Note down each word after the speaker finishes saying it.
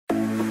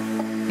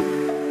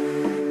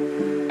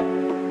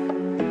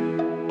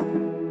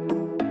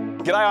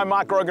G'day, I'm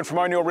Mark Grogan from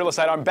O'Neill Real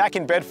Estate. I'm back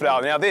in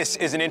Bedfordale. Now this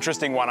is an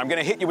interesting one. I'm going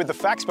to hit you with the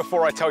facts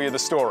before I tell you the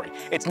story.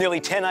 It's nearly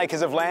 10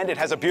 acres of land, it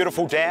has a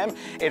beautiful dam,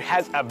 it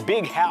has a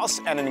big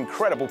house and an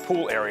incredible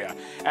pool area.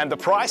 And the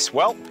price,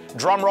 well,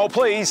 drum roll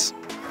please.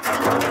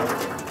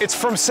 It's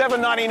from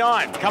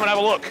 $7.99. Come and have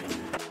a look.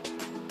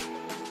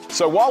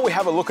 So while we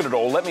have a look at it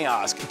all, let me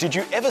ask, did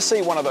you ever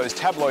see one of those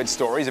tabloid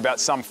stories about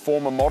some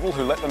former model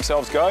who let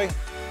themselves go?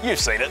 You've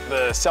seen it,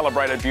 the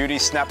celebrated beauty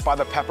snapped by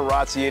the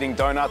paparazzi eating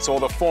donuts, or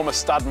the former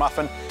stud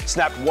muffin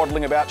snapped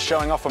waddling about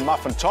showing off a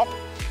muffin top.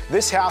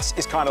 This house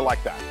is kind of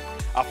like that.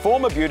 A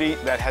former beauty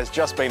that has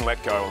just been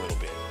let go a little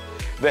bit.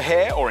 The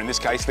hair, or in this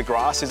case the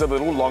grass, is a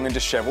little long and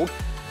disheveled.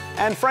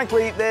 And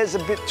frankly, there's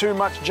a bit too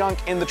much junk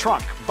in the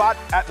trunk. But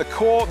at the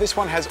core, this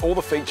one has all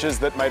the features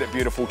that made it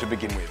beautiful to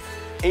begin with.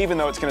 Even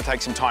though it's going to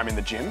take some time in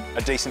the gym,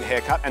 a decent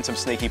haircut and some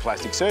sneaky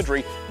plastic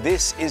surgery,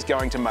 this is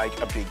going to make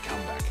a big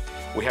comeback.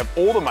 We have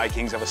all the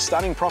makings of a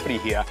stunning property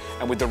here,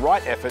 and with the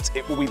right efforts,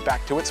 it will be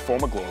back to its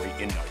former glory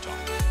in no time.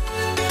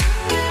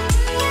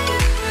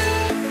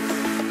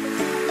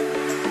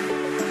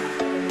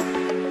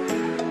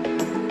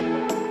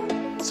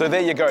 So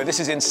there you go,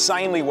 this is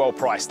insanely well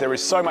priced. There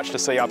is so much to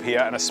see up here,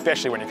 and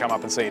especially when you come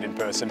up and see it in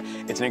person.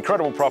 It's an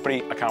incredible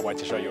property. I can't wait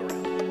to show you around.